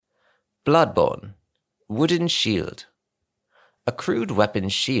Bloodborne. Wooden shield. A crude weapon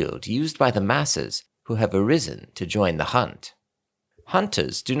shield used by the masses who have arisen to join the hunt.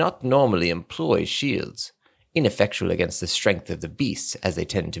 Hunters do not normally employ shields, ineffectual against the strength of the beasts as they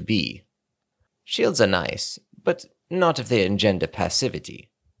tend to be. Shields are nice, but not if they engender passivity.